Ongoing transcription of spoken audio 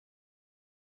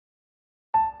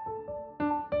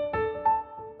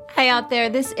Hi out there,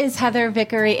 this is Heather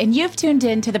Vickery, and you've tuned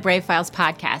in to the Brave Files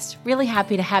podcast. Really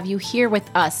happy to have you here with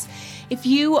us. If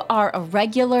you are a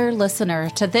regular listener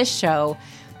to this show,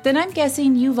 then I'm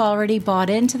guessing you've already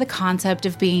bought into the concept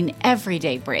of being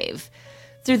everyday brave.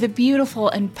 Through the beautiful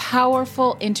and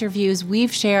powerful interviews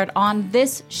we've shared on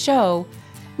this show,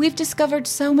 we've discovered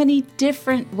so many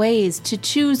different ways to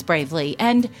choose bravely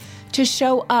and to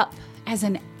show up as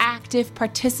an active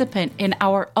participant in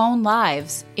our own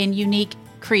lives in unique,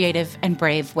 creative, and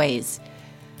brave ways.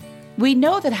 We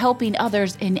know that helping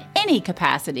others in any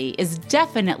capacity is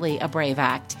definitely a brave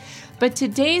act, but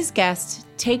today's guest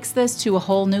takes this to a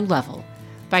whole new level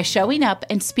by showing up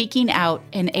and speaking out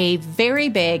in a very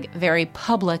big, very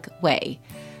public way.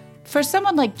 For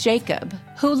someone like Jacob,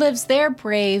 who lives their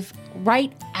brave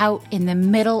right out in the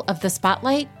middle of the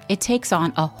spotlight, it takes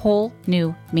on a whole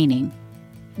new meaning.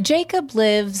 Jacob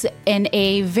lives in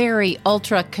a very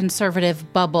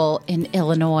ultra-conservative bubble in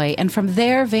Illinois, and from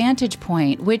their vantage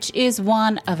point, which is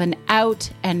one of an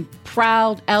out and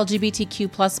proud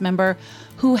LGBTQ plus member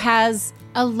who has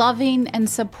a loving and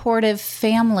supportive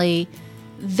family,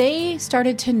 they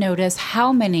started to notice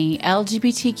how many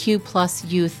LGBTQ plus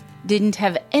youth didn't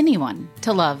have anyone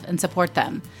to love and support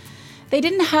them. They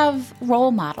didn't have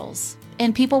role models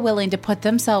and people willing to put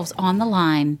themselves on the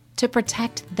line to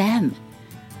protect them.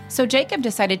 So Jacob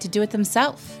decided to do it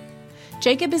himself.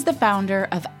 Jacob is the founder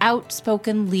of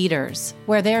Outspoken Leaders,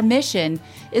 where their mission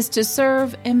is to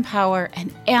serve, empower,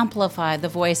 and amplify the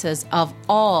voices of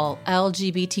all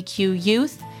LGBTQ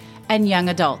youth and young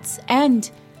adults, and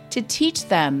to teach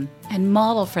them and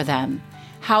model for them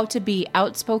how to be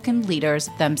outspoken leaders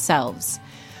themselves.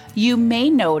 You may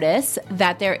notice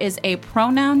that there is a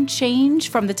pronoun change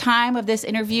from the time of this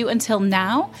interview until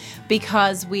now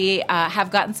because we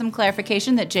have gotten some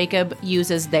clarification that Jacob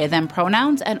uses they, them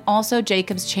pronouns, and also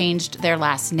Jacob's changed their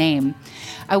last name.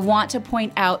 I want to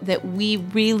point out that we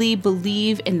really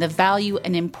believe in the value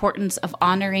and importance of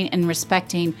honoring and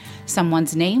respecting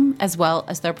someone's name as well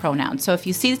as their pronouns. So if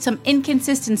you see some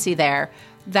inconsistency there,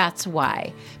 that's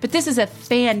why. But this is a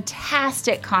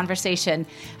fantastic conversation.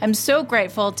 I'm so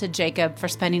grateful to Jacob for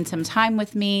spending some time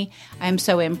with me. I'm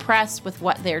so impressed with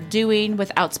what they're doing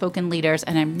with Outspoken Leaders,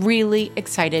 and I'm really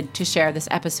excited to share this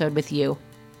episode with you.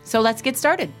 So let's get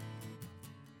started.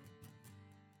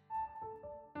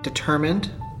 Determined,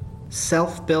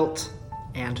 self-built,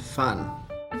 and fun.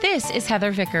 This is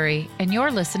Heather Vickery, and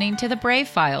you're listening to The Brave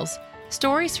Files,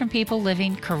 stories from people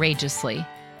living courageously.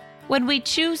 When we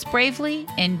choose bravely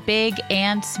in big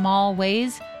and small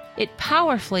ways, it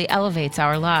powerfully elevates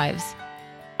our lives.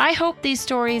 I hope these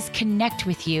stories connect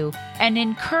with you and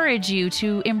encourage you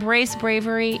to embrace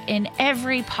bravery in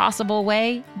every possible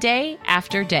way, day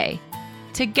after day.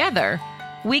 Together,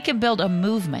 we can build a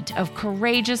movement of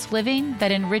courageous living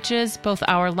that enriches both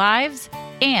our lives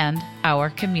and our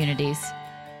communities.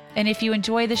 And if you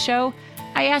enjoy the show,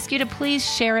 I ask you to please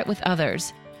share it with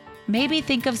others. Maybe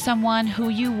think of someone who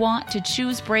you want to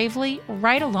choose bravely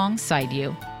right alongside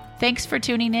you. Thanks for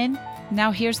tuning in.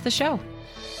 Now here's the show.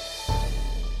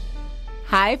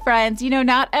 Hi, friends.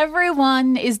 Not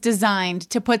everyone is designed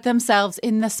to put themselves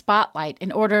in the spotlight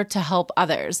in order to help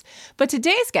others. But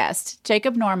today's guest,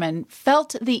 Jacob Norman,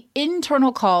 felt the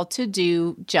internal call to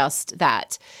do just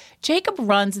that. Jacob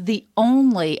runs the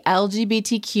only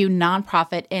LGBTQ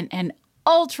nonprofit in an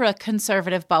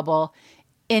ultra-conservative bubble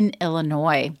in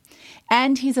Illinois.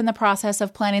 And he's in the process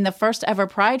of planning the first ever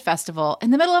Pride Festival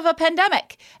in the middle of a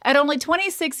pandemic. At only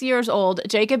 26 years old,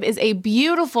 Jacob is a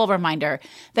beautiful reminder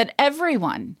that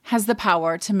everyone has the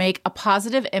power to make a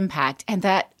positive impact and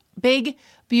that big,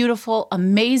 beautiful,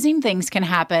 amazing things can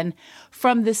happen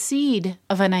from the seed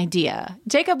of an idea.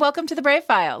 Jacob, welcome to the Brave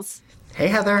Files. Hey,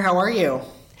 Heather, how are you?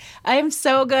 I'm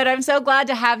so good. I'm so glad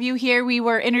to have you here. We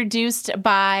were introduced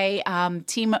by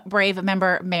Team Brave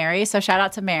member Mary. So shout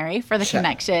out to Mary for the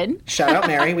connection. Shout out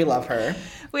Mary. We love her.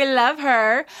 We love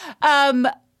her.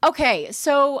 Okay,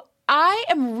 so I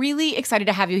am really excited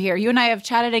to have you here. You and I have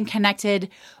chatted and connected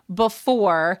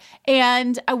before,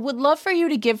 and I would love for you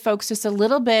to give folks just a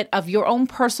little bit of your own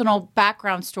personal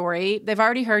background story. They've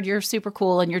already heard you're super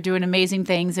cool and you're doing amazing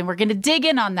things, and we're going to dig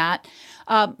in on that.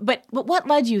 But what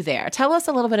led you there? Tell us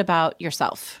a little bit about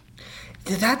yourself.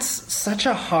 That's such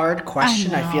a hard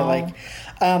question, I feel like.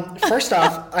 First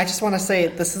off, I just want to say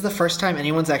this is the first time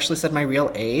anyone's actually said my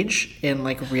real age in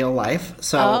real life.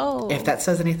 So if that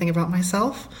says anything about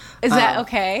myself. Is that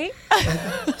okay?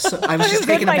 So I was just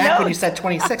taken aback when you said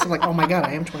 26. I'm like, oh my God,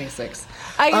 I am 26.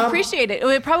 I appreciate it.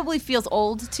 It probably feels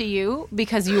old to you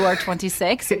because you are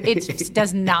 26. It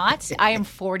does not. I am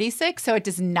 46, so it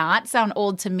does not sound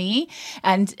old to me.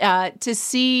 And to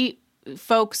see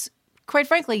folks quite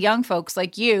frankly, young folks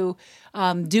like you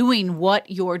doing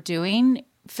what you're doing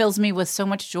fills me with so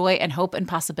much joy and hope and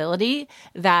possibility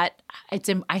that I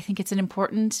think it's an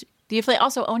important, you have to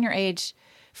also own your age,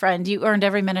 friend. You earned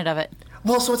every minute of it.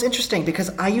 Well, so it's interesting because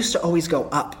I used to always go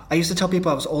up. I used to tell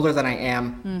people I was older than I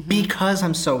am because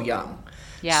I'm so young.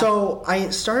 Yeah. So I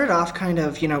started off kind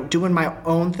of, doing my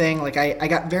own thing. Like I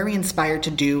got very inspired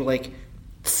to do like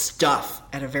stuff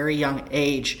at a very young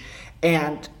age.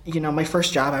 And, my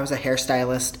first job, I was a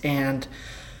hairstylist, and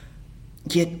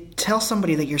you tell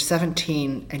somebody that you're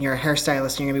 17 and you're a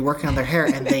hairstylist and you're going to be working on their hair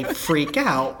and they freak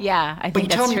out. Yeah, I think but you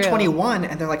tell them true. You're 21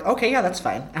 and they're like, okay, yeah, that's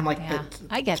fine. I'm like, yeah,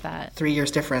 I get that. 3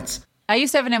 years difference. I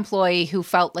used to have an employee who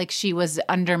felt like she was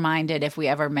undermined if we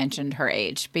ever mentioned her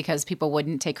age because people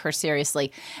wouldn't take her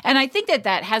seriously. And I think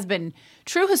that has been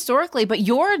true historically, but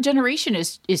your generation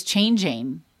is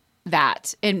changing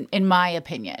that, in my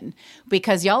opinion,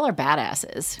 because y'all are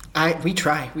badasses. We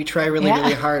try really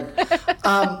hard.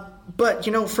 But,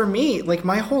 for me, like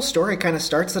my whole story kind of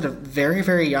starts at a very,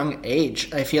 very young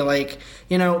age. I feel like,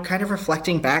 kind of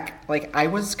reflecting back, like I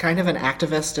was kind of an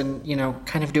activist and,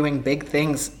 kind of doing big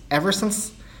things ever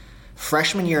since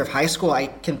freshman year of high school. I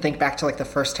can think back to like the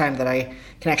first time that I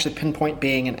can actually pinpoint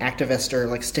being an activist or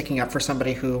like sticking up for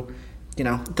somebody who,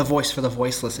 the voice for the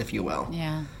voiceless, if you will.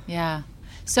 Yeah. Yeah.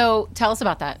 So tell us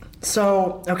about that.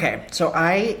 So, okay. So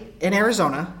in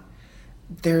Arizona,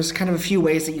 there's kind of a few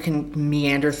ways that you can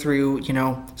meander through,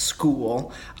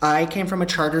 school. I came from a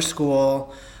charter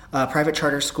school, a private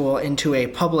charter school, into a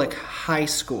public high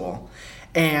school.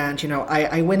 And,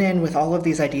 I went in with all of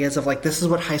these ideas of like, this is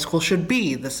what high school should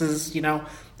be. This is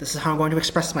how I'm going to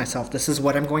express myself. This is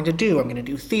what I'm going to do. I'm going to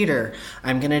do theater.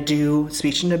 I'm going to do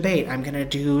speech and debate. I'm going to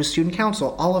do student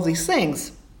council, all of these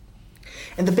things.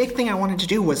 And the big thing I wanted to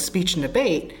do was speech and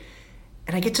debate.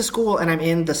 And I get to school and I'm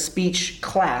in the speech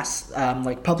class,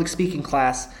 like public speaking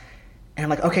class. And I'm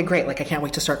like, okay, great. Like, I can't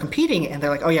wait to start competing. And they're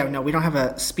like, oh yeah, no, we don't have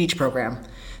a speech program.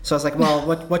 So I was like, well,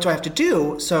 what do I have to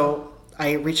do? So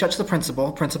I reached out to the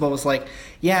principal. Principal was like,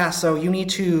 yeah, so you need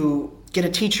to get a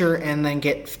teacher and then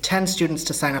get 10 students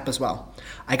to sign up as well.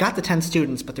 I got the 10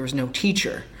 students, but there was no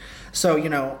teacher.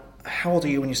 So, how old are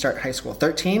you when you start high school?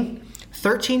 13?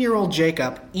 13-year-old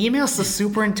Jacob emails the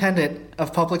superintendent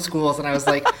of public schools, and I was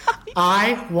like,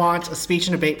 I want a speech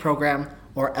and debate program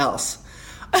or else.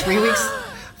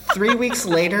 3 weeks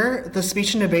later, the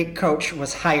speech and debate coach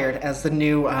was hired as the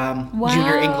new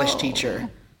junior English teacher.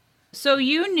 So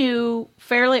you knew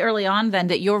fairly early on then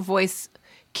that your voice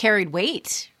carried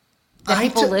weight, that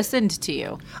people listened to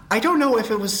you. I don't know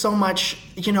if it was so much,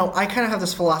 I kind of have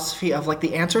this philosophy of like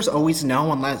the answer's always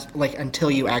no until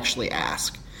you actually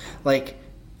ask. Like,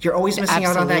 you're always missing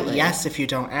out on that yes if you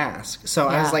don't ask. So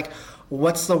I was like,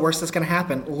 what's the worst that's going to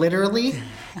happen? Literally,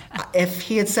 if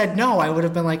he had said no, I would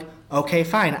have been like, okay,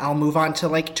 fine, I'll move on to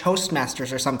like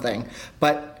Toastmasters or something.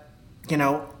 But,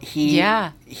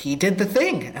 he did the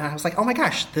thing. And I was like, oh my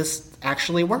gosh, this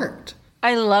actually worked.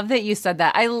 I love that you said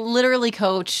that. I literally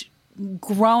coach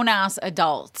grown-ass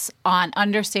adults on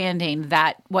understanding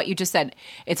that what you just said,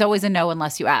 it's always a no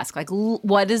unless you ask. Like,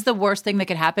 what is the worst thing that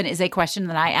could happen is a question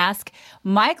that I ask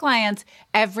my clients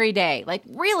every day. Like,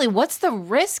 really, what's the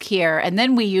risk here? And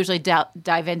then we usually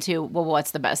dive into, well,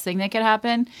 what's the best thing that could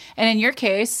happen? And in your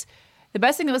case, the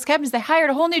best thing that was happened is they hired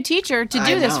a whole new teacher to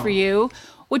do this for you,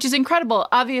 which is incredible.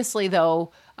 Obviously,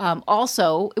 though,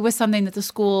 also, it was something that the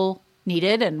school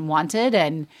needed and wanted,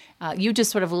 and you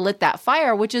just sort of lit that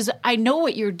fire, which is, I know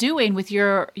what you're doing with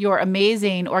your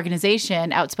amazing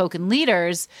organization, Outspoken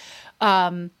Leaders,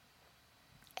 and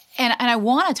I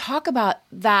want to talk about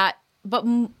that. But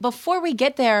before we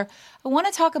get there, I want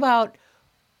to talk about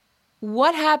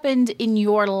what happened in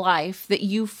your life that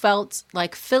you felt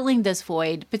like filling this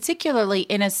void, particularly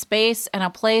in a space and a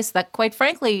place that, quite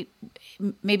frankly,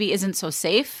 maybe isn't so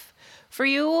safe for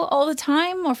you all the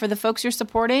time, or for the folks you're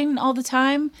supporting all the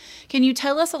time. Can you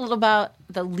tell us a little about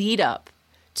the lead up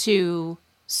to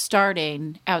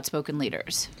starting Outspoken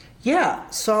Leaders? Yeah.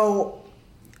 So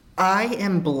I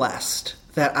am blessed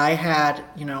that I had,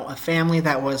 a family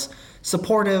that was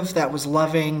supportive, that was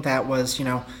loving, that was,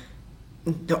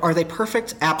 are they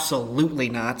perfect? Absolutely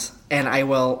not. And I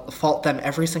will fault them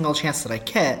every single chance that I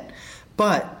get.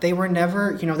 But they were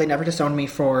never, they never disowned me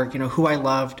for, who I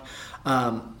loved,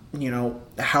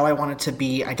 how I wanted to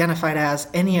be identified as,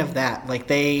 any of that. Like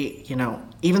they,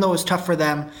 even though it was tough for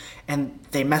them and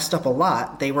they messed up a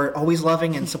lot, they were always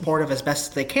loving and supportive as best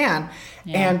as they can.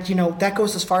 Yeah. And, that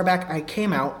goes as far back. I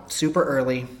came out super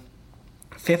early,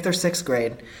 5th or 6th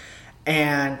grade.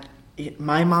 And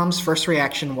my mom's first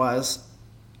reaction was,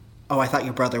 oh, I thought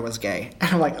your brother was gay.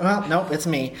 And I'm like, well, nope, it's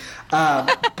me.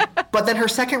 But then her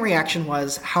second reaction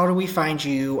was, how do we find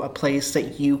you a place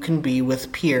that you can be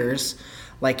with peers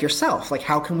like yourself? Like,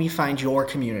 how can we find your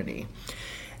community?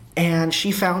 And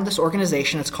she found this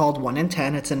organization. It's called 1 in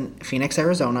 10. It's in Phoenix,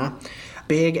 Arizona.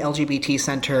 Big LGBT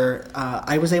center.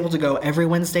 I was able to go every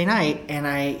Wednesday night, and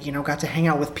I, got to hang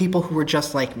out with people who were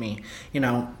just like me.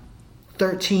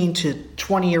 13 to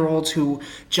 20-year-olds who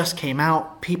just came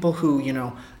out, people who,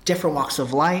 different walks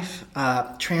of life,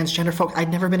 transgender folk. I've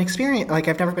never been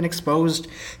exposed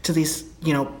to these,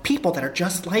 people that are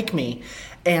just like me.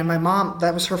 And my mom,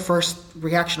 that was her first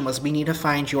reaction, was, we need to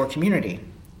find your community.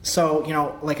 So,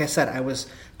 like I said, I was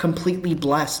completely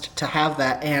blessed to have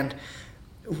that. And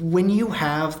when you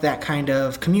have that kind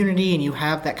of community and you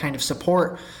have that kind of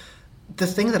support, the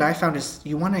thing that I found is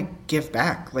you want to give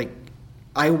back. Like,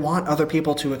 I want other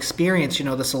people to experience,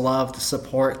 this love, the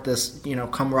support, this,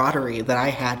 camaraderie that I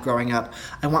had growing up.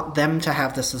 I want them to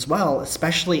have this as well,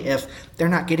 especially if they're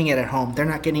not getting it at home. They're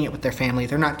not getting it with their family.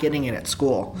 They're not getting it at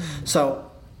school. Mm-hmm. So,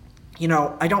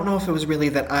 I don't know if it was really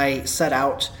that I set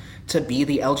out to be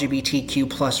the LGBTQ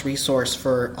plus resource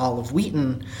for all of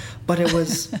Wheaton, but it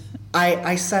was,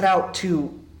 I set out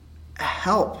to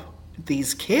help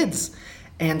these kids.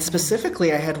 And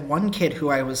specifically, I had one kid who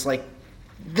I was like,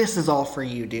 this is all for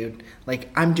you, dude. Like,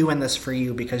 I'm doing this for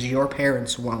you because your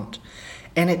parents won't.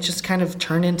 And it just kind of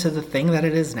turned into the thing that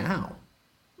it is now.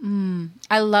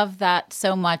 I love that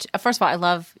so much. First of all, I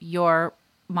love your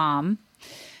mom.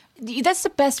 That's the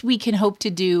best we can hope to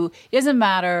do. It doesn't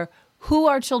matter who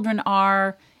our children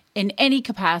are in any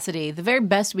capacity. The very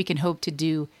best we can hope to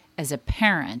do as a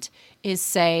parent is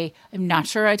say, I'm not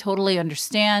sure I totally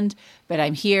understand, but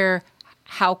I'm here.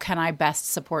 How can I best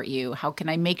support you? How can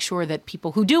I make sure that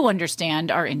people who do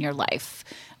understand are in your life?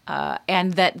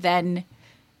 And that then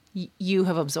you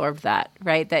have absorbed that,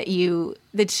 right? That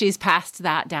she's passed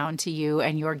that down to you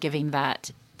and you're giving that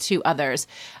to others.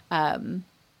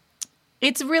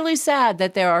 It's really sad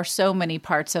that there are so many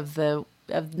parts of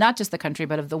not just the country,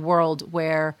 but of the world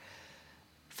where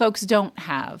folks don't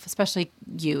have, especially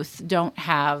youth, don't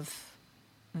have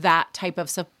that type of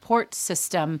support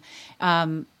system.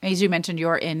 As you mentioned,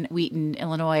 you're in Wheaton,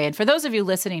 Illinois. And for those of you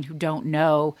listening who don't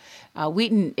know,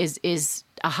 Wheaton is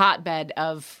a hotbed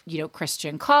of,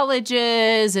 Christian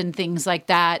colleges and things like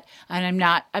that. And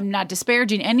I'm not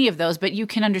disparaging any of those, but you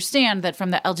can understand that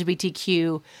from the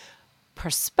LGBTQ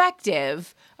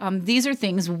perspective, these are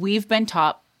things we've been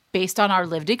taught based on our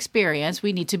lived experience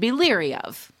we need to be leery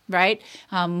of, right?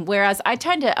 Whereas I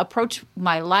tend to approach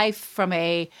my life from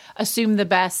assume the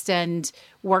best and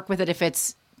work with it if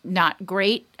it's not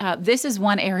great. This is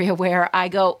one area where I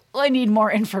go, I need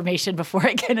more information before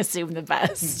I can assume the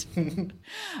best.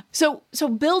 So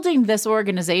building this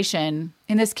organization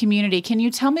in this community, can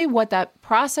you tell me what that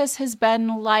process has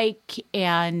been like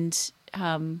and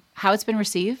how it's been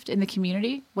received in the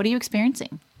community? What are you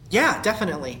experiencing? Yeah,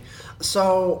 definitely.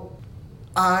 So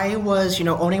I was,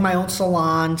 owning my own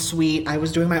salon suite. I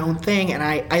was doing my own thing, and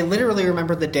I literally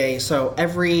remember the day. So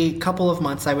every couple of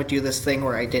months I would do this thing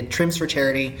where I did trims for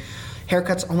charity,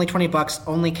 haircuts only $20,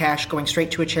 only cash, going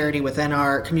straight to a charity within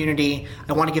our community.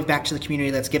 I want to give back to the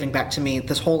community that's giving back to me.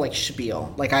 This whole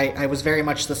spiel. I was very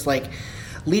much this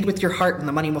lead with your heart and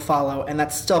the money will follow, and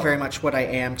that's still very much what I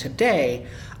am today.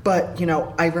 But,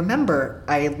 I remember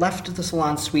I left the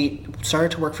salon suite, started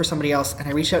to work for somebody else, and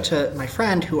I reached out to my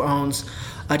friend who owns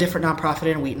a different nonprofit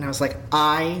in Wheaton. I was like,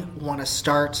 I want to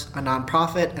start a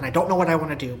nonprofit, and I don't know what I want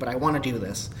to do, but I want to do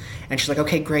this. And she's like,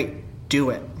 okay, great,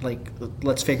 do it.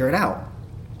 Let's figure it out.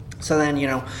 So then,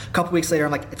 a couple weeks later,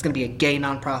 I'm like, it's going to be a gay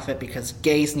nonprofit because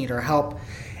gays need our help.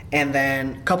 And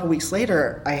then a couple weeks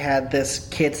later, I had this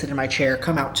kid sit in my chair,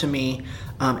 come out to me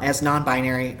as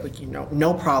non-binary,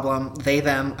 no problem, they,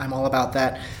 them, I'm all about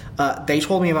that. They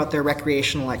told me about their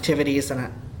recreational activities,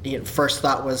 and first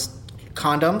thought was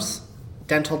condoms,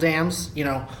 dental dams,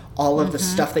 all of the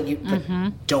stuff that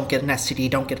don't get an STD,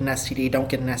 don't get an STD, don't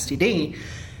get an STD.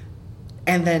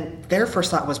 And then their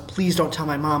first thought was, please don't tell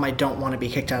my mom, I don't want to be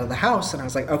kicked out of the house. And I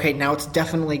was like, okay, now it's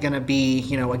definitely going to be,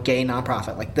 a gay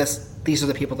nonprofit. These are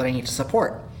the people that I need to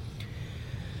support.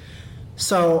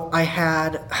 So I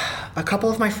had a couple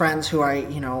of my friends who I,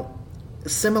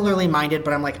 similarly minded,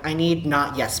 but I'm like, I need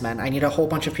not yes men. I need a whole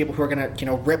bunch of people who are going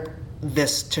to, rip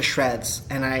this to shreds.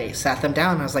 And I sat them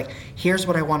down and I was like, here's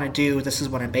what I want to do. This is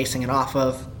what I'm basing it off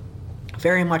of.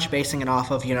 Very much basing it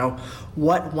off of,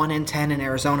 what 1 in 10 in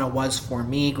Arizona was for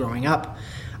me growing up.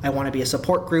 I want to be a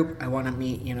support group. I want to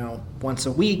meet, once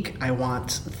a week. I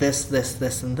want this, this,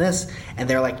 this, and this. And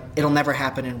they're like, it'll never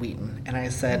happen in Wheaton. And I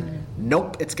said,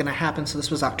 nope, it's going to happen. So this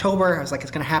was October. I was like,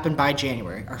 it's going to happen by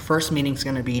January. Our first meeting's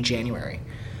going to be January.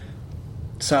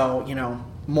 So,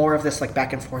 more of this like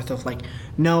back and forth of like,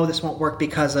 no, this won't work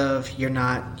because of you're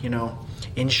not,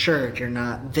 insured, you're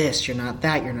not this, you're not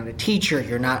that, you're not a teacher,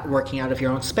 you're not working out of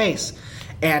your own space.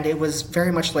 And it was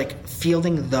very much like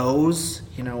fielding those,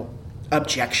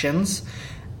 objections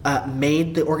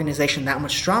made the organization that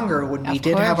much stronger when we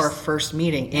did have our first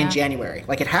meeting in January.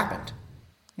 Like it happened.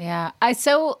 Yeah, I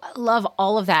so love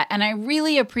all of that. And I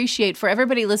really appreciate for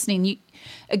everybody listening, you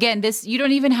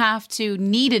don't even have to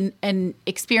need an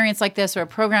experience like this or a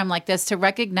program like this to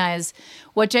recognize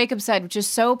what Jacob said, which is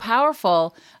so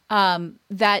powerful,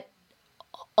 that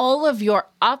all of your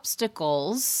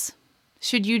obstacles,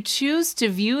 should you choose to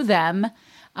view them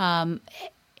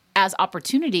as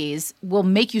opportunities, will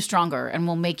make you stronger and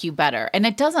will make you better. And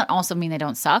it doesn't also mean they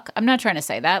don't suck. I'm not trying to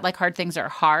say that. Like hard things are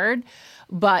hard,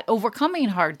 but overcoming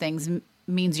hard things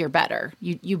means you're better.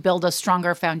 You build a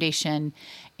stronger foundation,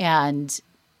 and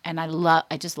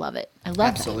I just love it. I love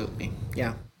Absolutely. that.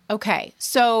 Yeah. Okay.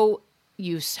 So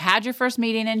you had your first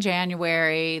meeting in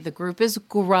January. The group is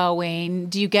growing.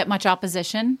 Do you get much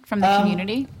opposition from the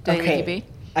community? Okay.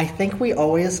 I think I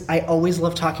always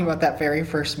love talking about that very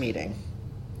first meeting.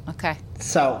 Okay.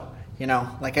 So,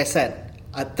 like I said,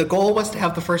 the goal was to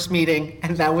have the first meeting,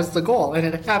 and that was the goal, and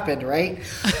it happened, right?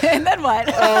 And then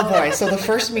what? Oh boy. So the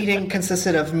first meeting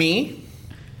consisted of me,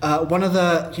 one of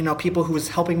the, people who was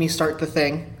helping me start the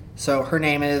thing. So her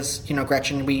name is,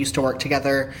 Gretchen. We used to work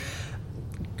together.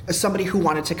 Somebody who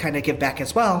wanted to kind of give back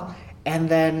as well. And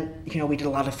then, we did a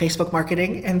lot of Facebook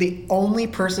marketing, and the only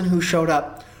person who showed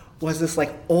up was this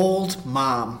like old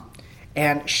mom.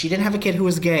 And she didn't have a kid who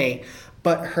was gay,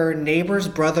 but her neighbor's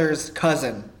brother's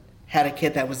cousin had a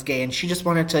kid that was gay, and she just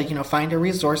wanted to, find a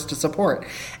resource to support.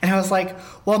 And I was like,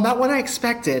 well, not what I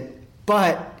expected,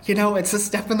 but, it's a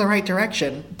step in the right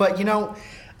direction. But,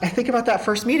 I think about that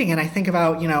first meeting, and I think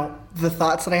about, the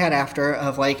thoughts that I had after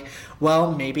of like,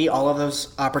 well, maybe all of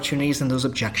those opportunities and those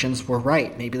objections were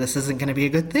right. Maybe this isn't going to be a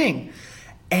good thing.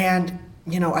 And,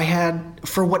 I had,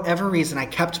 for whatever reason, I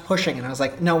kept pushing, and I was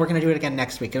like, no, we're going to do it again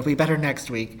next week. It'll be better next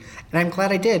week. And I'm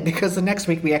glad I did, because the next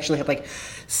week we actually had like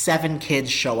 7 kids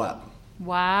show up.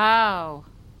 Wow.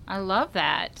 I love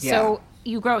that. Yeah. So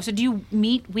you grow. So do you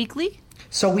meet weekly?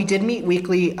 So we did meet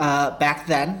weekly back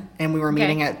then, and we were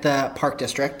meeting at the Park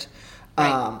District.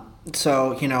 Right.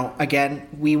 So, again,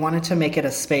 we wanted to make it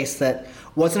a space that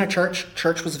wasn't a church.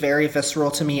 Church was very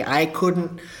visceral to me.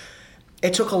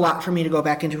 It took a lot for me to go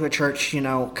back into a church,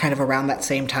 kind of around that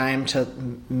same time to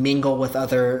mingle with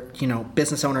other,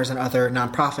 business owners and other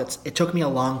nonprofits. It took me a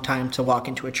long time to walk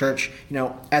into a church,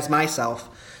 as myself.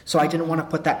 So I didn't want to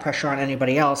put that pressure on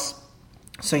anybody else.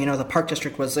 So, the Park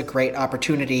District was a great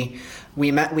opportunity.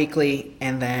 We met weekly,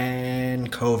 and then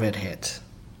COVID hit.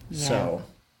 Yeah. So.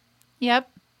 Yep.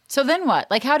 So then what?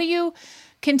 Like, how do you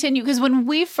continue? Because when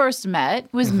we first met,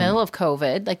 it was middle of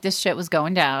COVID. Like, this shit was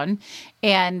going down,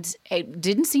 and it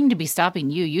didn't seem to be stopping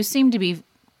you. You seemed to be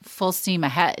full steam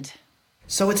ahead.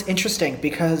 So it's interesting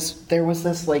because there was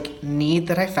this like need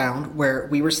that I found where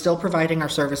we were still providing our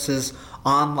services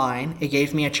online. It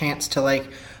gave me a chance to like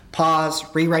pause,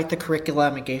 rewrite the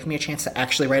curriculum. It gave me a chance to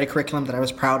actually write a curriculum that I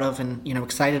was proud of and,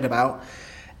 excited about.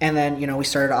 And then, we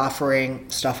started offering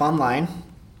stuff online,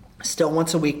 still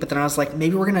once a week. But then I was like,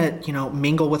 maybe we're going to,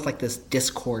 mingle with like this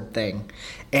Discord thing.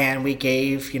 And we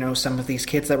gave, some of these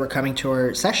kids that were coming to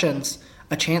our sessions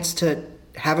a chance to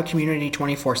have a community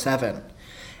 24/7.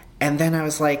 And then I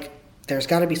was like, there's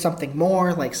got to be something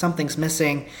more, like something's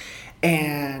missing.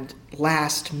 And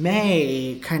last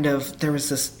May, there was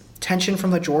this tension from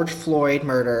the George Floyd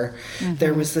murder. Mm-hmm.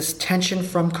 There was this tension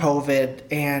from COVID,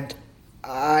 and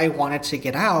I wanted to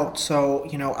get out. So,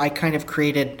 I kind of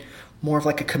created more of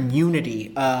like a community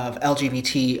of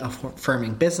LGBT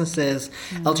affirming businesses,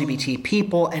 LGBT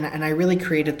people. And I really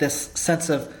created this sense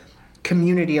of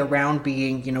community around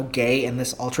being, gay in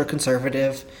this ultra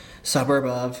conservative suburb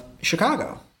of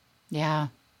Chicago. Yeah,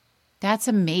 that's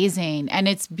amazing. And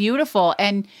it's beautiful.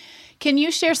 And can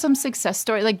you share some success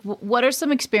story? Like, what are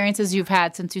some experiences you've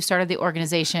had since you started the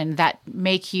organization that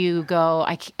make you go,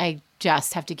 I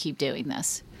just have to keep doing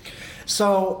this?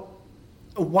 So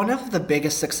one of the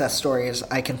biggest success stories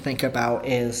I can think about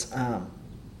is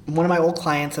one of my old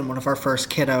clients and one of our first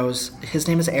kiddos. His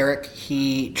name is Eric.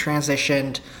 He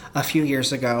transitioned a few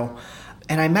years ago.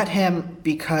 And I met him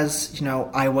because,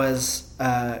 I was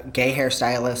a gay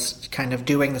hairstylist, kind of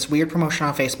doing this weird promotion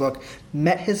on Facebook,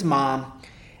 met his mom,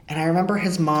 and I remember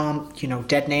his mom,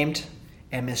 dead named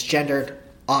and misgendered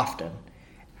often.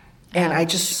 And I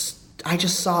just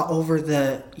saw over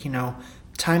the,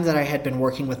 time that I had been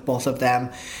working with both of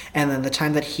them, and then the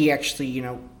time that he actually,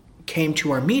 came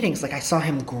to our meetings, like I saw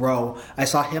him grow. I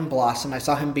saw him blossom. I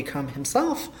saw him become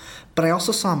himself. But I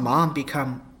also saw Mom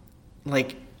become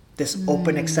like this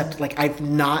open, accepted, like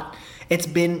it's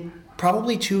been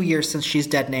probably 2 years since she's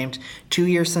dead named, 2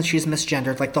 years since she's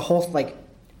misgendered, like the whole, like,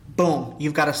 boom,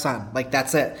 you've got a son. Like,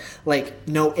 that's it. Like,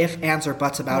 no ifs, ands, or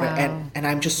buts about it. And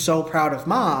I'm just so proud of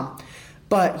Mom.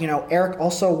 But, Eric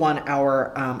also won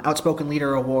our Outspoken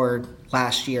Leader Award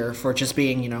last year for just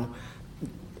being,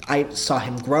 I saw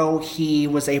him grow. He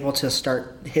was able to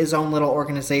start his own little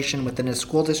organization within his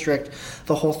school district,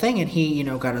 the whole thing. And he,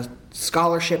 got a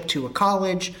scholarship to a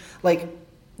college. Like,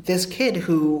 this kid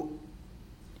who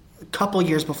a couple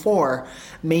years before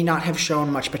may not have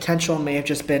shown much potential, may have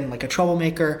just been like a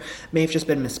troublemaker, may have just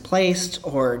been misplaced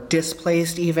or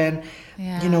displaced even,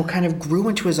 kind of grew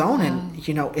into his own and,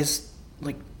 is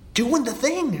like doing the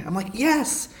thing. I'm like,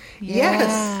 yes.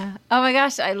 Oh my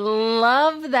gosh, I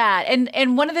love that.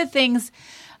 And one of the things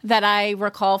that I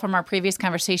recall from our previous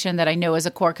conversation that I know is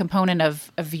a core component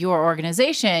of your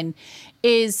organization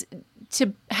is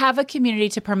to have a community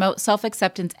to promote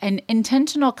self-acceptance and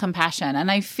intentional compassion. And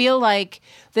I feel like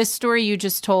this story you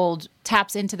just told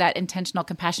taps into that intentional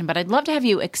compassion, but I'd love to have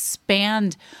you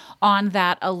expand on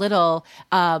that a little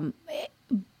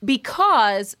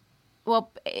because,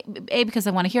 because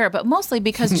I want to hear it, but mostly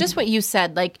because just what you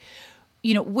said, like,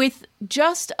 with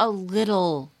just a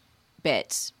little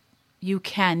bit, you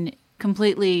can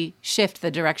completely shift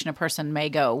the direction a person may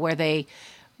go where they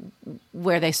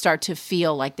start to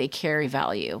feel like they carry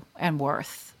value and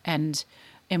worth and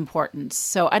importance.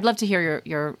 So I'd love to hear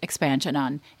your expansion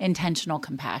on intentional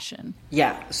compassion.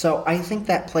 Yeah, so I think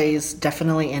that plays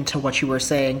definitely into what you were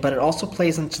saying, but it also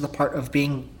plays into the part of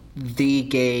being the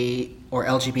gay or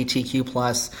LGBTQ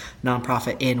plus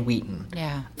nonprofit in Wheaton.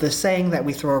 Yeah. The saying that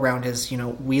we throw around is,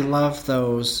 we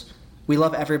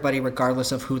love everybody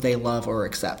regardless of who they love or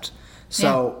accept.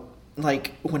 So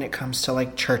like when it comes to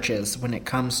like churches, when it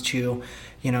comes to,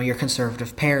 your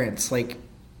conservative parents, like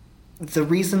the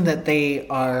reason that they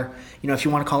are, if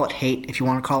you want to call it hate, if you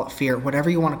want to call it fear, whatever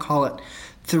you want to call it,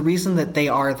 the reason that they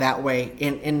are that way,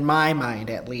 in my mind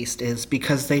at least, is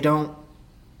because they don't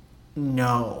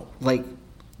know. Like,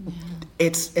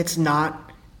 it's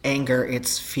not anger,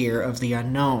 it's fear of the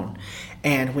unknown.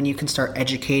 And when you can start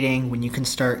educating, when you can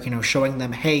start, showing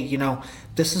them, hey,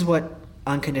 this is what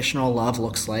unconditional love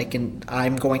looks like, and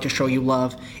I'm going to show you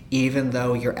love even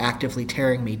though you're actively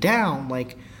tearing me down,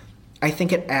 like, I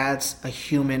think it adds a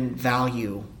human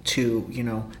value to,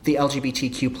 the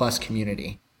LGBTQ plus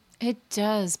community. It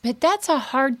does, but that's a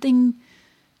hard thing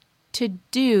to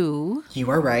do.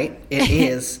 You are right. It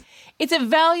is. It's a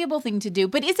valuable thing to do,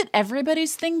 but is it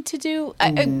everybody's thing to do?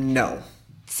 No.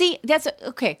 See,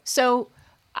 okay. So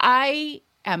I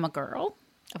am a girl.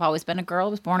 I've always been a girl. I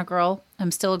was born a girl.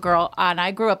 I'm still a girl. And I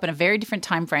grew up in a very different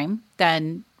time frame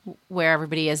than where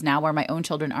everybody is now, where my own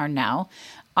children are now.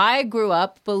 I grew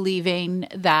up believing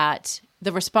that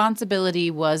the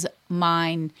responsibility was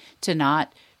mine to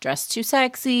not dress too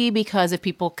sexy, because if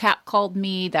people catcalled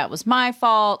me, that was my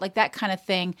fault, like that kind of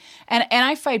thing. And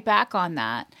I fight back on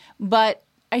that. But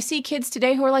I see kids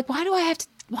today who are like, why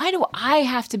do I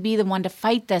have to be the one to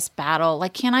fight this battle?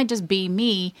 Like, can't I just be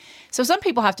me? So some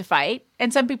people have to fight,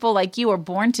 and some people like you are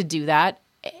born to do that.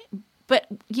 But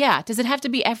yeah, does it have to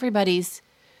be everybody's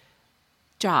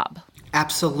job?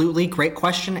 Absolutely. Great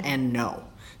question. And no.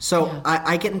 So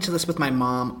I get into this with my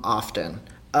mom often.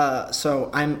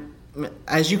 So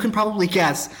as you can probably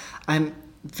guess, I'm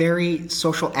very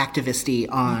social activist-y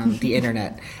on the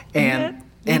internet. And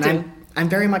I'm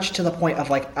very much to the point of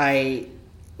like, I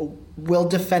will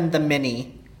defend the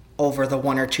many over the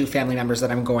one or two family members that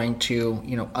I'm going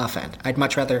to, offend. I'd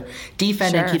much rather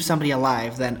defend and keep somebody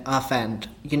alive than offend,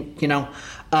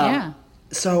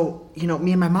 So,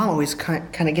 me and my mom always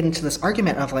kind of get into this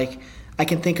argument of like, I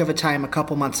can think of a time a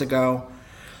couple months ago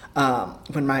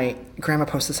when my grandma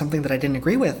posted something that I didn't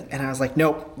agree with. And I was like,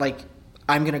 nope, like,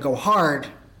 I'm going to go hard.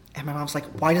 And my mom's like,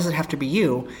 why does it have to be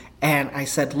you? And I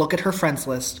said, look at her friends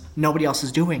list. Nobody else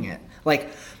is doing it. Like,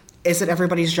 is it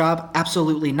everybody's job?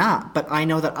 Absolutely not. But I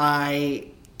know that I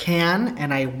can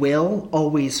and I will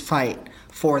always fight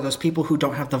for those people who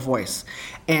don't have the voice.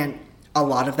 And a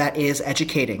lot of that is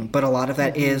educating, but a lot of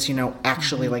that is,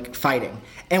 actually like fighting.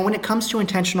 And when it comes to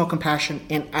intentional compassion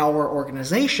in our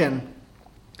organization,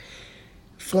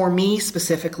 for me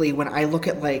specifically, when I look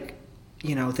at like,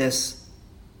 when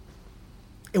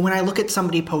I look at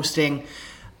somebody posting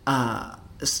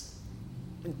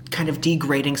kind of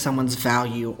degrading someone's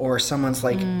value or someone's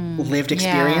like lived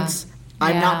experience.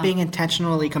 I'm not being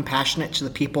intentionally compassionate to the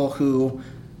people who,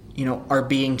 you know, are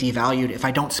being devalued if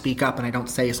I don't speak up and I don't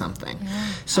say something.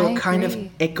 So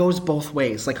it goes both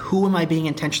ways. Like, who am I being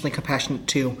intentionally compassionate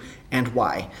to and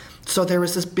why? So there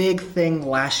was this big thing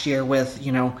last year with,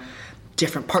 you know,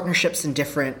 different partnerships and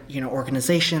different, you know,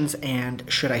 organizations, and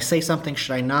should I say something,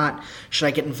 should I not? Should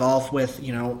I get involved with,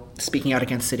 you know, speaking out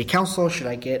against city council? Should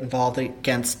I get involved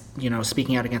against, you know,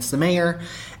 speaking out against the mayor?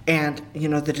 And, you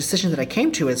know, the decision that I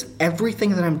came to is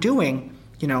everything that I'm doing,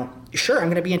 you know, sure, I'm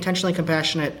going to be intentionally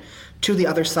compassionate to the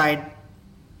other side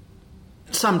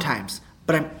sometimes,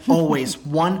 but I'm always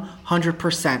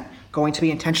 100% going to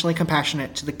be intentionally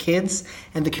compassionate to the kids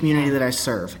and the community that I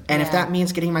serve. And if that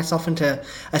means getting myself into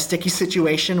a sticky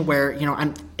situation where, you know,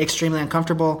 I'm extremely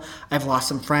uncomfortable, I've lost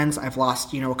some friends, I've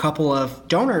lost, you know, a couple of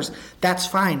donors, that's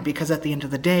fine, because at the end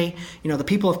of the day, you know, the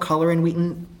people of color in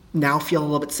Wheaton now feel a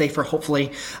little bit safer.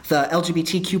 Hopefully the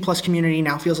LGBTQ plus community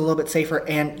now feels a little bit safer.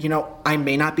 And, you know, I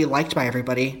may not be liked by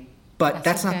everybody, but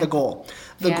that's not the goal.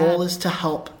 The goal is to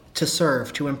help, to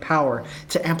serve, to empower,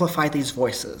 to amplify these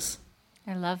voices.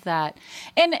 I love that.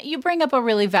 And you bring up a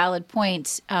really valid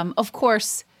point. Of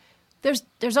course,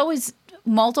 there's always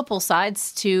multiple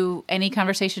sides to any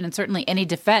conversation and certainly any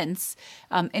defense.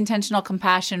 Intentional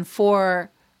compassion for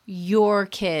your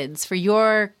kids, for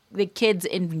the kids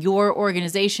in your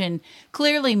organization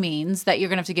clearly means that you're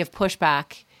going to have to give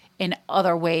pushback in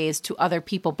other ways to other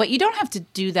people. But you don't have to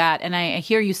do that. And I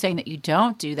hear you saying that you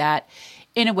don't do that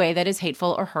in a way that is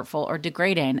hateful or hurtful or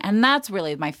degrading. And that's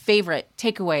really my favorite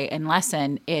takeaway and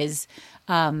lesson is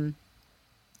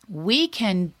we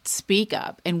can speak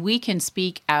up and we can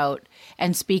speak out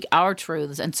and speak our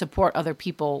truths and support other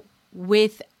people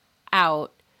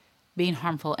without being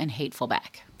harmful and hateful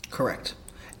back. Correct.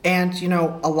 And, you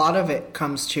know, a lot of it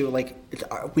comes to, like,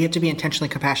 we have to be intentionally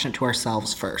compassionate to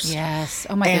ourselves first. Yes.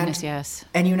 Oh, my goodness, yes.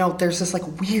 And, you know, there's this,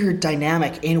 like, weird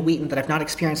dynamic in Wheaton that I've not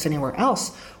experienced anywhere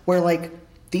else where, like,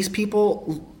 these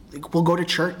people will go to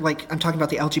church. Like, I'm talking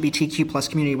about the LGBTQ plus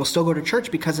community will still go to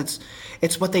church because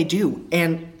it's what they do.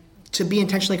 And to be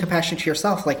intentionally compassionate to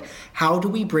yourself, like, how do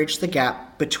we bridge the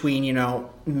gap between, you know,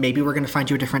 maybe we're going to find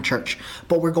you a different church,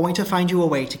 but we're going to find you a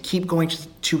way to keep going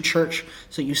to church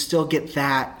so you still get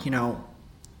that, you know,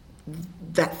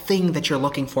 that thing that you're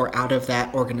looking for out of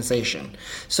that organization.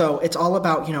 So it's all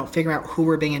about, you know, figuring out who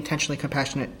we're being intentionally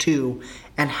compassionate to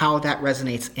and how that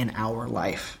resonates in our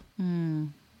life.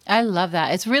 I love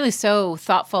that. It's really so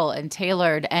thoughtful and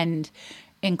tailored and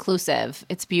inclusive.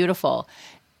 It's beautiful.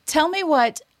 Tell me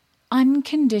what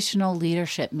unconditional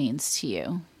leadership means to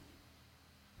you.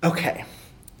 Okay.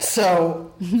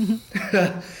 So,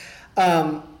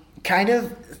 kind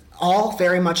of all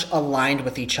very much aligned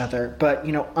with each other, but,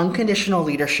 you know, unconditional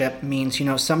leadership means, you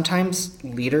know, sometimes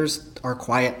leaders are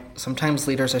quiet, sometimes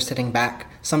leaders are sitting back,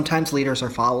 sometimes leaders are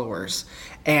followers.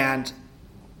 And,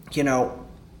 you know,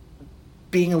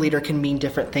 being a leader can mean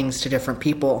different things to different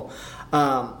people.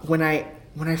 When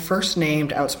I first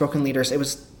named Outspoken Leaders, it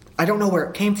was, I don't know where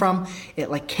it came from.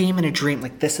 It like came in a dream,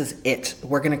 like, this is it.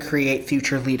 We're going to create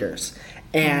future leaders.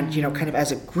 And, you know, kind of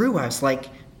as it grew, I was like,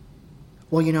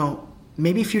 well, you know,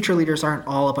 maybe future leaders aren't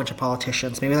all a bunch of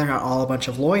politicians. Maybe they're not all a bunch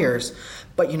of lawyers.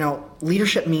 But, you know,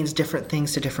 leadership means different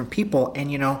things to different people. And,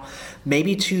 you know,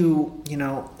 maybe to, you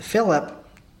know, Philip,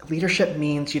 leadership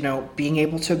means, you know, being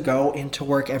able to go into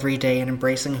work every day and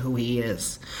embracing who he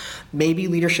is. Maybe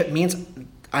leadership means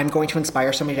I'm going to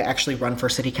inspire somebody to actually run for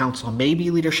city council.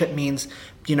 Maybe leadership means,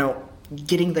 you know,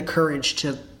 getting the courage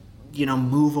to, you know,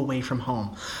 move away from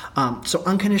home. So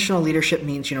unconditional leadership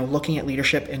means, you know, looking at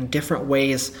leadership in different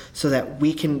ways so that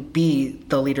we can be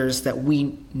the leaders that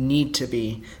we need to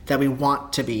be, that we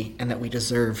want to be, and that we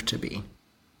deserve to be.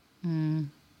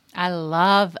 I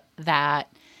love that.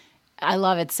 I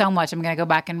love it so much. I'm going to go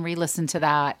back and re-listen to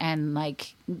that and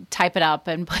like type it up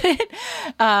and put it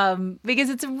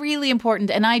because it's really important.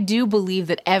 And I do believe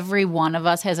that every one of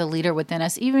us has a leader within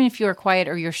us. Even if you're quiet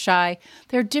or you're shy,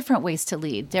 there are different ways to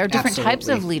lead. There are different types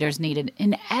of leaders needed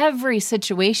in every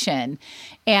situation.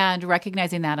 And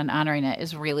recognizing that and honoring it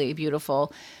is really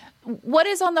beautiful. What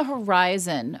is on the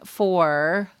horizon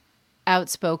for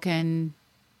Outspoken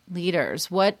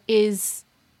Leaders? What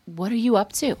are you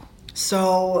up to?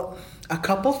 So a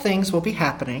couple things will be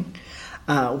happening.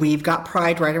 We've got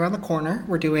Pride right around the corner.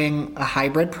 We're doing a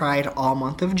hybrid Pride all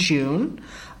month of June.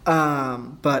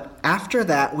 But after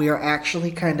that, we are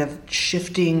actually kind of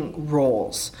shifting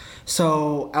roles.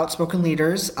 So Outspoken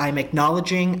Leaders, I'm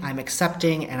acknowledging, I'm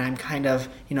accepting, and I'm kind of,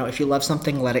 you know, if you love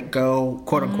something, let it go,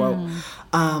 quote unquote.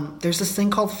 There's this thing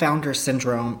called founder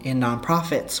syndrome in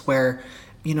nonprofits where,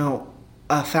 you know,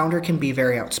 a founder can be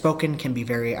very outspoken, can be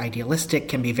very idealistic,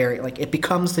 can be very, like, it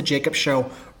becomes the Jacob Show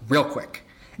real quick.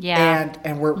 Yeah.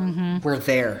 And we're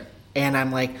there. And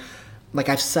I'm like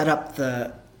I've set up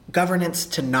the governance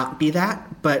to not be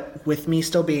that, but with me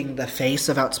still being the face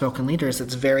of Outspoken Leaders,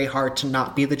 it's very hard to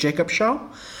not be the Jacob Show.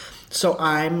 So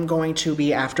I'm going to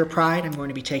be, after Pride, I'm going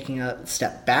to be taking a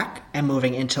step back and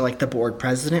moving into like the board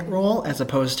president role as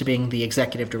opposed to being the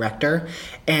executive director,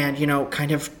 and, you know,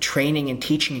 kind of training and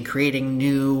teaching and creating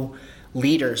new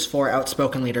leaders for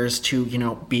Outspoken Leaders to, you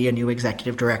know, be a new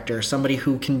executive director, somebody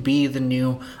who can be the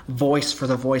new voice for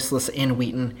the voiceless in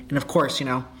Wheaton. And of course, you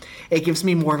know, it gives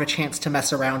me more of a chance to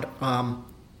mess around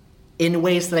in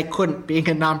ways that I couldn't being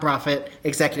a nonprofit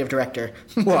executive director.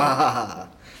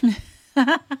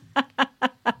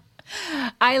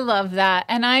 I love that.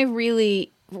 And I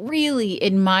really, really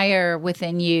admire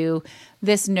within you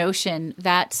this notion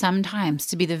that sometimes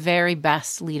to be the very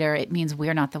best leader, it means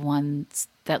we're not the ones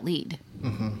that lead.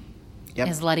 Mm-hmm. Yep.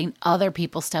 Is letting other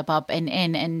people step up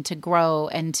and to grow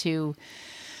and to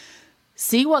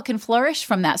see what can flourish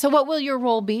from that. So what will your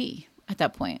role be at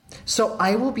that point? So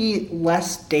I will be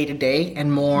less day-to-day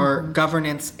and more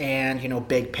governance and, you know,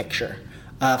 big picture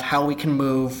of how we can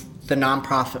move the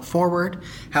nonprofit forward,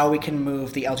 how we can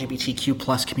move the LGBTQ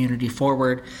plus community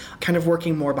forward, kind of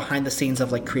working more behind the scenes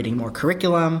of like creating more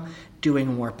curriculum,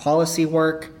 doing more policy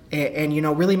work, and you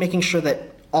know, really making sure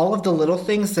that all of the little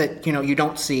things that, you know, you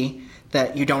don't see,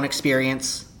 that you don't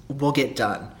experience, will get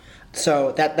done.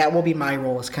 So that will be my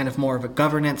role, as kind of more of a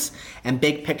governance and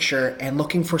big picture, and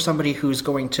looking for somebody who's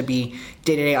going to be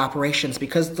day-to-day operations,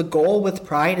 because the goal with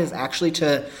Pride is actually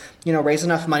to, you know, raise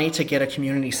enough money to get a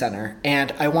community center.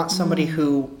 And I want somebody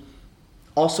who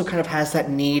also kind of has that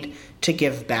need to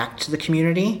give back to the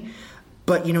community,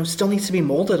 but, you know, still needs to be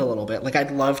molded a little bit. Like,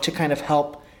 I'd love to kind of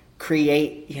help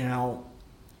create, you know,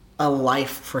 a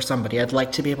life for somebody. I'd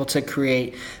like to be able to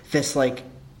create this, like,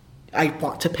 I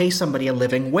want to pay somebody a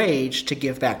living wage to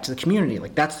give back to the community.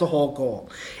 Like, that's the whole goal,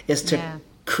 is to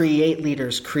create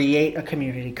leaders, create a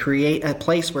community, create a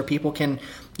place where people can,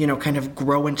 you know, kind of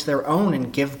grow into their own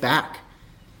and give back.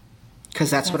 Because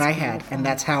that's what I had. And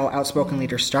that's how Outspoken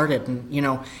Leaders started. And, you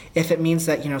know, if it means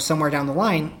that, you know, somewhere down the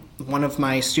line, one of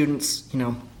my students, you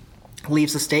know,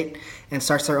 leaves the state and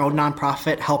starts their own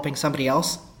nonprofit helping somebody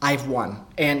else, I've won.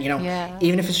 And, you know,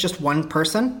 even if it's just one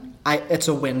person, it's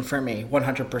a win for me,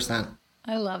 100%.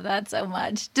 I love that so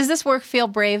much. Does this work feel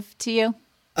brave to you?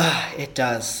 It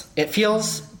does. It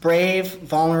feels brave,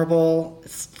 vulnerable,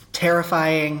 it's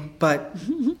terrifying, but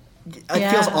it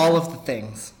feels all of the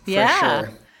things, for sure.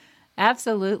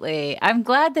 Absolutely. I'm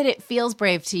glad that it feels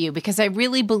brave to you, because I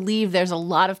really believe there's a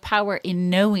lot of power in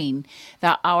knowing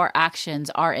that our actions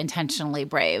are intentionally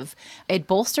brave. It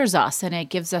bolsters us and it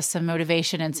gives us some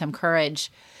motivation and some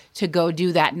courage to go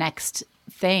do that next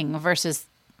thing versus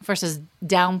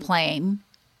downplaying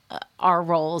our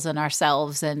roles and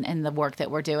ourselves and the work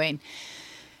that we're doing.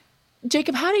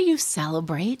 Jacob, how do you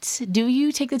celebrate? Do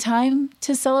you take the time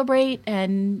to celebrate,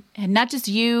 and not just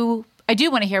you? I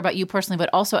do want to hear about you personally, but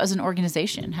also as an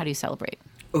organization. How do you celebrate?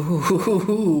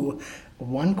 Ooh,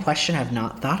 one question I've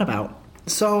not thought about.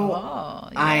 So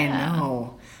I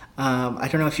know. I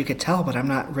don't know if you could tell, but I'm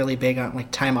not really big on like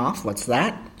time off. What's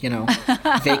that? You know,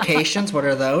 vacations. What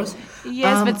are those?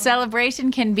 Yes, but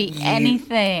celebration can be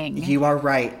anything. You are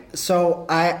right. So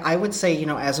I would say, you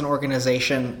know, as an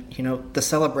organization, you know, the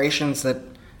celebrations that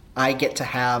I get to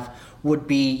have would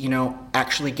be, you know,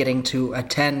 actually getting to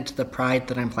attend the Pride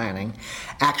that I'm planning,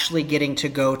 actually getting to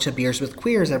go to Beers with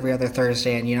Queers every other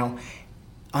Thursday, and, you know,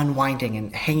 unwinding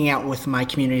and hanging out with my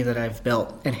community that I've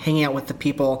built and hanging out with the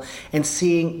people and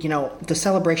seeing, you know, the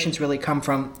celebrations really come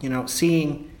from, you know,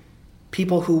 seeing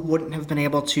people who wouldn't have been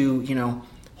able to, you know,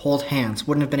 hold hands,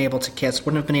 wouldn't have been able to kiss,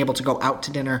 wouldn't have been able to go out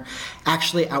to dinner,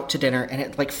 actually out to dinner. And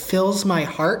it like fills my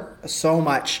heart so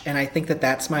much. And I think that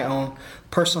that's my own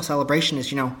personal celebration,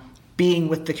 is, you know, being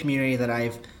with the community that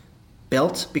I've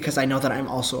built, because I know that I'm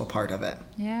also a part of it.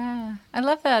 Yeah, I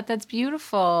love that. That's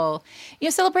beautiful. You know,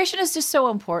 celebration is just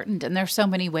so important, and there's so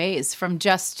many ways, from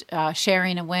just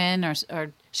sharing a win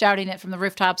or shouting it from the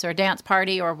rooftops or a dance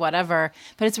party or whatever.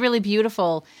 But it's really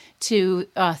beautiful to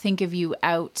think of you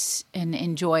out and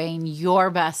enjoying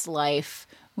your best life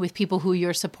with people who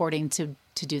you're supporting to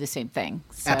do the same thing.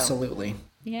 So, absolutely.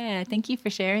 Yeah, thank you for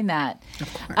sharing that.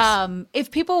 Of course. If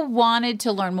people wanted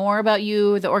to learn more about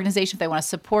you, the organization, if they want to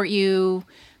support you,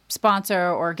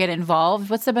 sponsor, or get involved,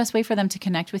 what's the best way for them to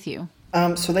connect with you?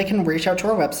 So they can reach out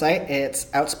to our website. It's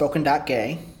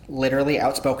outspoken.gay, literally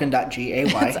outspoken.gay.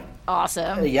 That's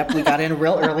awesome. Yep, we got in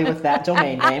real early with that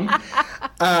domain name.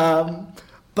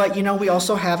 But, we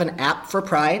also have an app for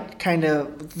Pride. Kind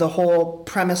of the whole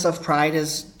premise of Pride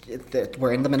is that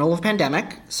we're in the middle of a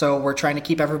pandemic, so we're trying to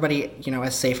keep everybody,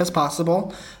 as safe as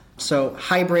possible. So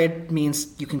hybrid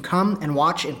means you can come and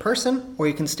watch in person, or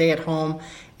you can stay at home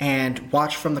and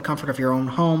watch from the comfort of your own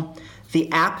home. The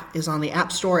app is on the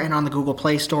App Store and on the Google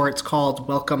Play Store. It's called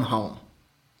Welcome Home.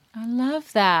 I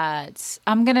love that.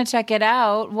 I'm going to check it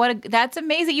out. That's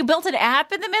amazing. You built an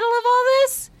app in the middle of all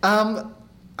this?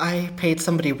 I paid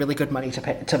somebody really good money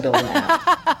to build an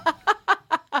app.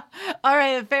 All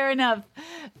right, fair enough.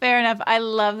 I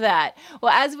love that.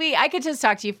 Well, I could just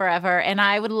talk to you forever, and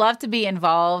I would love to be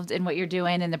involved in what you're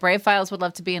doing, and the Brave Files would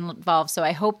love to be involved. So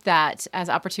I hope that as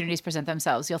opportunities present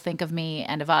themselves, you'll think of me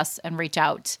and of us and reach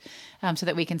out so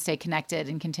that we can stay connected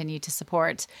and continue to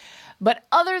support. But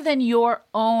other than your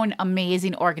own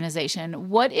amazing organization,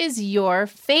 what is your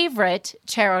favorite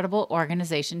charitable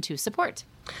organization to support?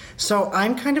 So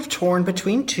I'm kind of torn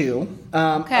between two.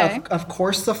 Okay. Of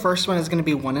course, the first one is going to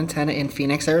be 1 in 10 in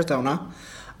Phoenix, Arizona.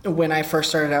 When I first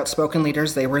started out, Spoken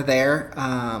Leaders, they were there.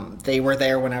 They were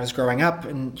there when I was growing up,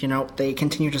 and, they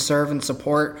continue to serve and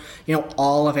support,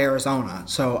 all of Arizona.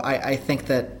 So I think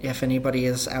that if anybody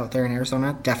is out there in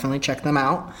Arizona, definitely check them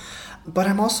out. But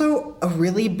I'm also a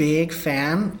really big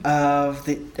fan of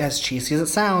as cheesy as it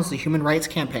sounds, the Human Rights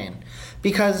Campaign.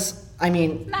 Because,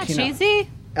 Not cheesy.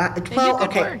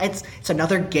 Okay, it's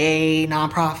another gay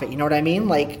nonprofit. You know what I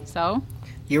mean? So?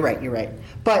 You're right.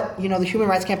 But, the Human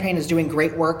Rights Campaign is doing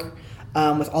great work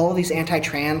with all of these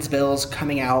anti-trans bills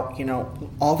coming out,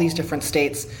 all these different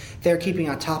states. They're keeping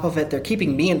on top of it. They're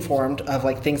keeping me informed of,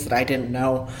 things that I didn't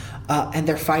know. And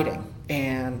they're fighting.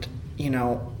 And,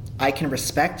 I can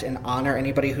respect and honor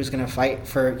anybody who's going to fight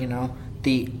for,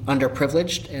 the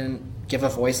underprivileged and give a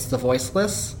voice to the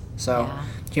voiceless. So, yeah,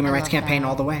 Human Rights Campaign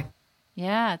all the way.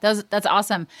 Yeah, that's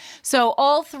awesome. So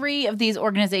all 3 of these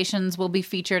organizations will be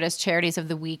featured as charities of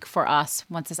the week for us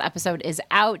once this episode is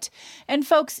out. And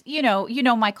folks, you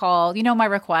know my call, my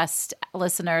request,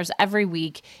 listeners, every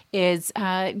week is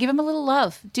give them a little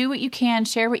love. Do what you can,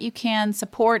 share what you can,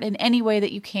 support in any way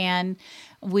that you can.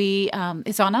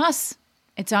 It's on us.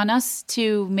 It's on us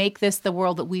to make this the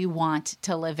world that we want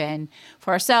to live in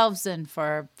for ourselves and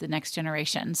for the next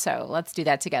generation. So let's do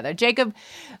that together. Jacob,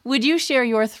 would you share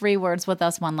your 3 words with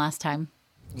us one last time?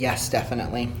 Yes,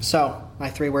 definitely. So my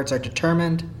 3 words are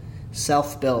determined,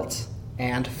 self-built,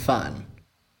 and fun.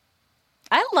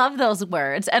 I love those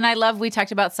words. And we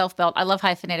talked about self-built. I love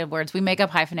hyphenated words. We make up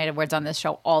hyphenated words on this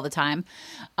show all the time.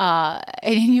 And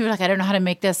you were like, I don't know how to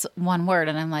make this one word.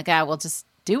 And I'm like, we'll just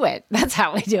do it. That's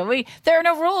how we do it. There are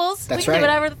no rules. That's we can right. do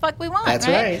whatever the fuck we want. That's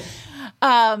right.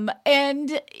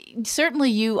 And certainly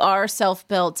you are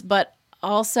self-built, but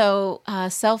also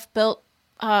self-built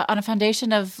on a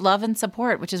foundation of love and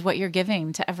support, which is what you're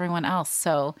giving to everyone else.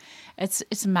 So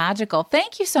it's magical.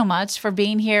 Thank you so much for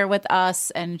being here with us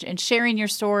and sharing your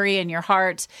story and your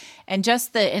heart and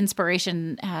just the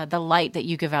inspiration, the light that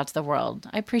you give out to the world.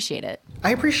 I appreciate it.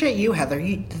 I appreciate you, Heather.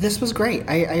 This was great.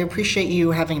 I appreciate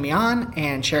you having me on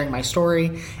and sharing my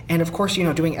story. And of course,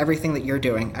 doing everything that you're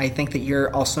doing. I think that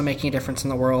you're also making a difference in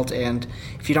the world. And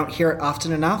if you don't hear it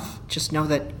often enough, just know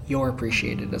that you're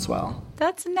appreciated as well.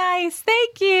 That's nice.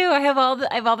 Thank you. I have all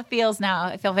the feels now.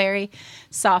 I feel very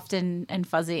soft and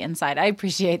fuzzy inside. I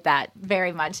appreciate that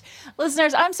very much.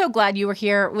 Listeners, I'm so glad you were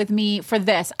here with me for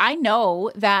this. I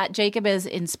know that Jacob is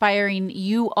inspiring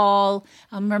you all.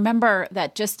 Remember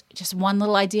that just one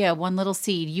little idea, one little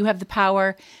seed, you have the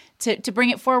power to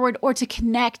bring it forward or to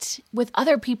connect with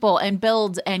other people and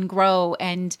build and grow,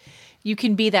 and you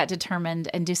can be that determined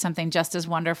and do something just as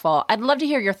wonderful. I'd love to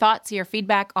hear your thoughts, your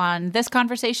feedback on this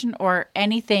conversation or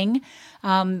anything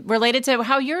related to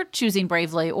how you're choosing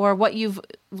bravely or what you've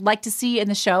like to see in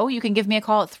the show. You can give me a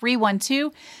call at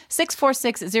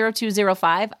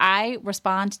 312-646-0205. I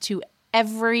respond to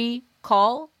every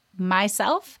call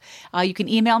myself. You can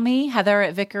email me,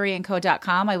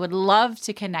 heather@vickeryandco.com. I would love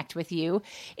to connect with you.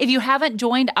 If you haven't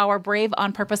joined our Brave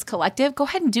on Purpose collective, go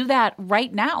ahead and do that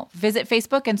right now. Visit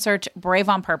Facebook and search Brave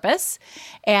on Purpose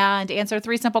and answer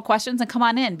 3 simple questions and come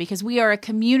on in, because we are a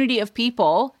community of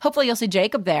people. Hopefully you'll see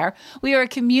Jacob there. We are a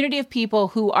community of people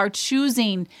who are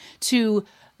choosing to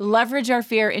leverage our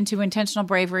fear into intentional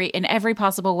bravery in every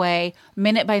possible way,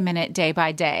 minute by minute, day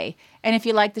by day. And if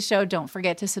you like the show, don't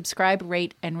forget to subscribe,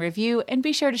 rate, and review, and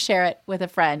be sure to share it with a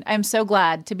friend. I'm so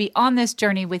glad to be on this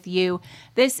journey with you.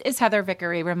 This is Heather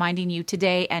Vickery reminding you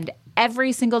today and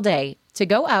every single day to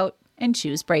go out and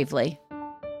choose bravely.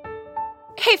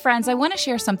 Hey friends, I want to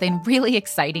share something really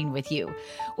exciting with you.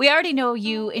 We already know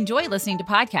you enjoy listening to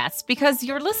podcasts because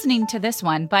you're listening to this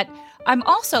one, but I'm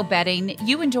also betting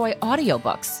you enjoy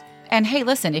audiobooks. And hey,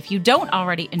 listen, if you don't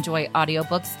already enjoy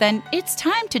audiobooks, then it's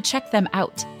time to check them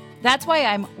out. That's why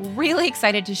I'm really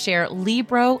excited to share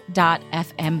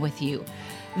Libro.fm with you.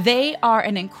 They are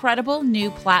an incredible new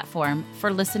platform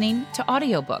for listening to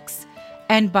audiobooks.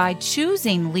 And by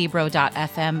choosing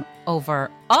Libro.fm over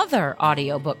other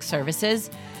audiobook services,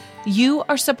 you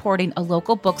are supporting a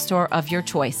local bookstore of your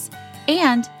choice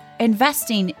and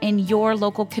investing in your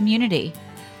local community.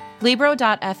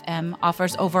 Libro.fm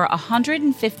offers over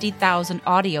 150,000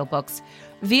 audiobooks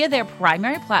via their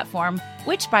primary platform,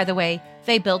 which, by the way,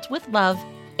 they built with love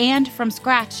and from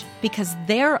scratch because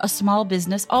they're a small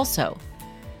business also.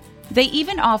 They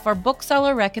even offer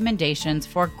bookseller recommendations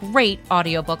for great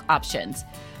audiobook options.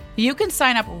 You can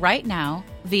sign up right now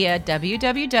via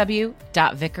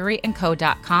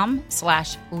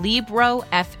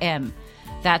www.vickeryandco.com/LibroFM.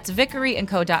 That's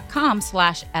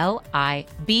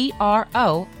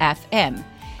vickeryandco.com/LIBROFM.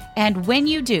 And when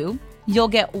you do, you'll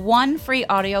get one free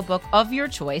audiobook of your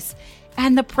choice,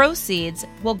 and the proceeds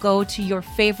will go to your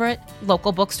favorite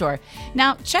local bookstore.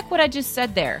 Now, check what I just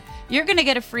said there. You're going to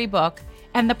get a free book,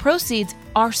 and the proceeds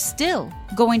are still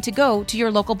going to go to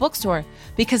your local bookstore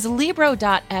because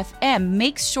Libro.fm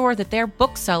makes sure that their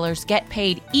booksellers get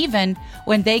paid even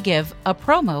when they give a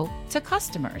promo to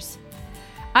customers.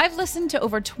 I've listened to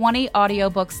over 20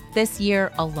 audiobooks this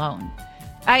year alone.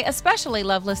 I especially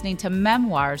love listening to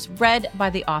memoirs read by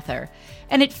the author,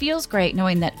 and it feels great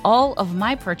knowing that all of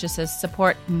my purchases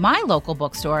support my local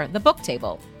bookstore, The Book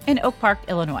Table, in Oak Park,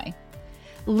 Illinois.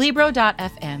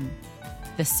 Libro.fm.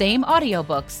 The same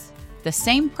audiobooks, the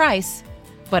same price,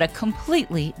 but a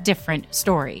completely different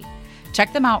story.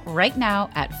 Check them out right now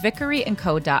at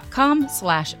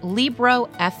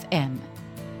vickeryandco.com/LibroFM.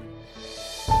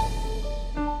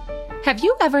 Have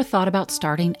you ever thought about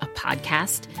starting a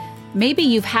podcast? Maybe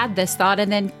you've had this thought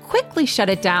and then quickly shut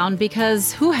it down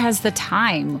because who has the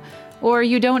time? Or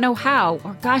you don't know how,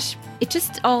 or gosh, it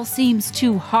just all seems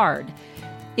too hard.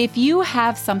 If you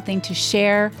have something to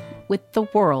share with the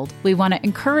world, we want to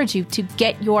encourage you to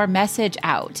get your message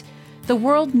out. The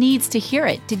world needs to hear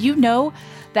it. Did you know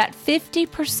that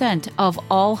 50% of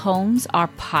all homes are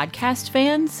podcast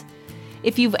fans?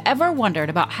 If you've ever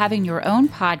wondered about having your own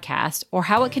podcast or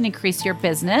how it can increase your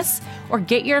business or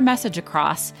get your message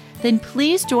across, then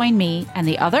please join me and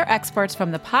the other experts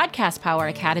from the Podcast Power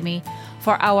Academy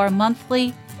for our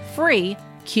monthly free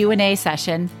Q&A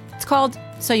session. It's called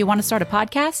So You Want to Start a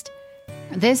Podcast?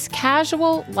 This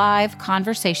casual live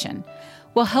conversation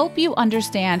will help you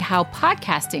understand how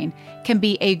podcasting can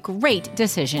be a great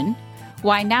decision,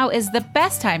 why now is the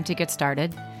best time to get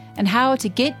started, and how to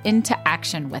get into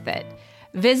action with it.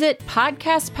 Visit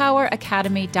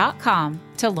podcastpoweracademy.com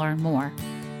to learn more.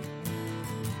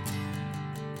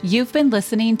 You've been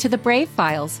listening to The Brave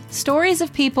Files, stories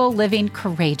of people living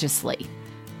courageously.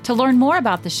 To learn more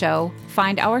about the show,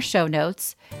 find our show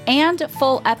notes and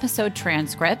full episode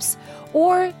transcripts,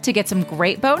 or to get some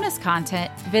great bonus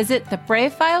content, visit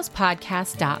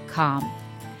thebravefilespodcast.com.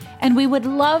 And we would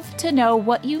love to know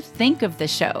what you think of the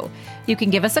show. You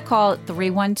can give us a call at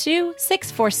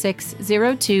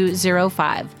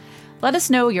 312-646-0205. Let us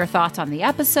know your thoughts on the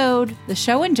episode, the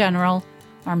show in general,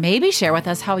 or maybe share with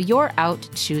us how you're out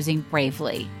choosing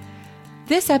bravely.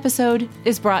 This episode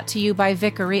is brought to you by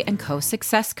Vickery & Co.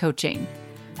 Success Coaching.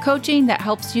 Coaching that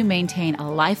helps you maintain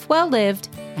a life well lived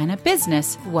and a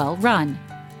business well run.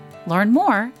 Learn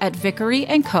more at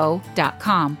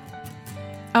vickeryandco.com.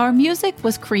 Our music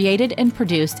was created and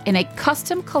produced in a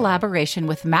custom collaboration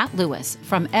with Matt Lewis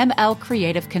from ML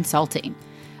Creative Consulting,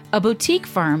 a boutique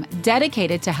firm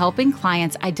dedicated to helping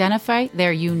clients identify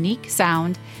their unique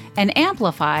sound and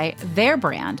amplify their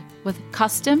brand with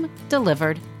custom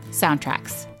delivered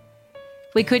soundtracks.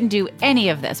 We couldn't do any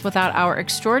of this without our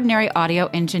extraordinary audio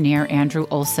engineer, Andrew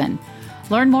Olson.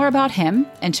 Learn more about him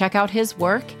and check out his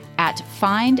work at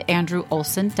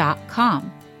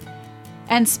findandrewolson.com.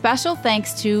 And special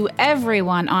thanks to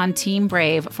everyone on Team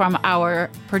Brave, from our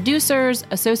producers,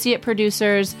 associate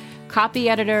producers, copy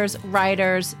editors,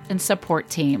 writers, and support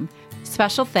team.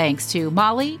 Special thanks to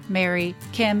Molly, Mary,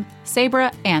 Kim,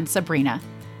 Sabra, and Sabrina.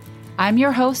 I'm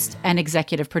your host and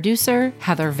executive producer,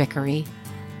 Heather Vickery.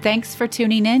 Thanks for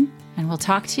tuning in, and we'll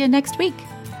talk to you next week.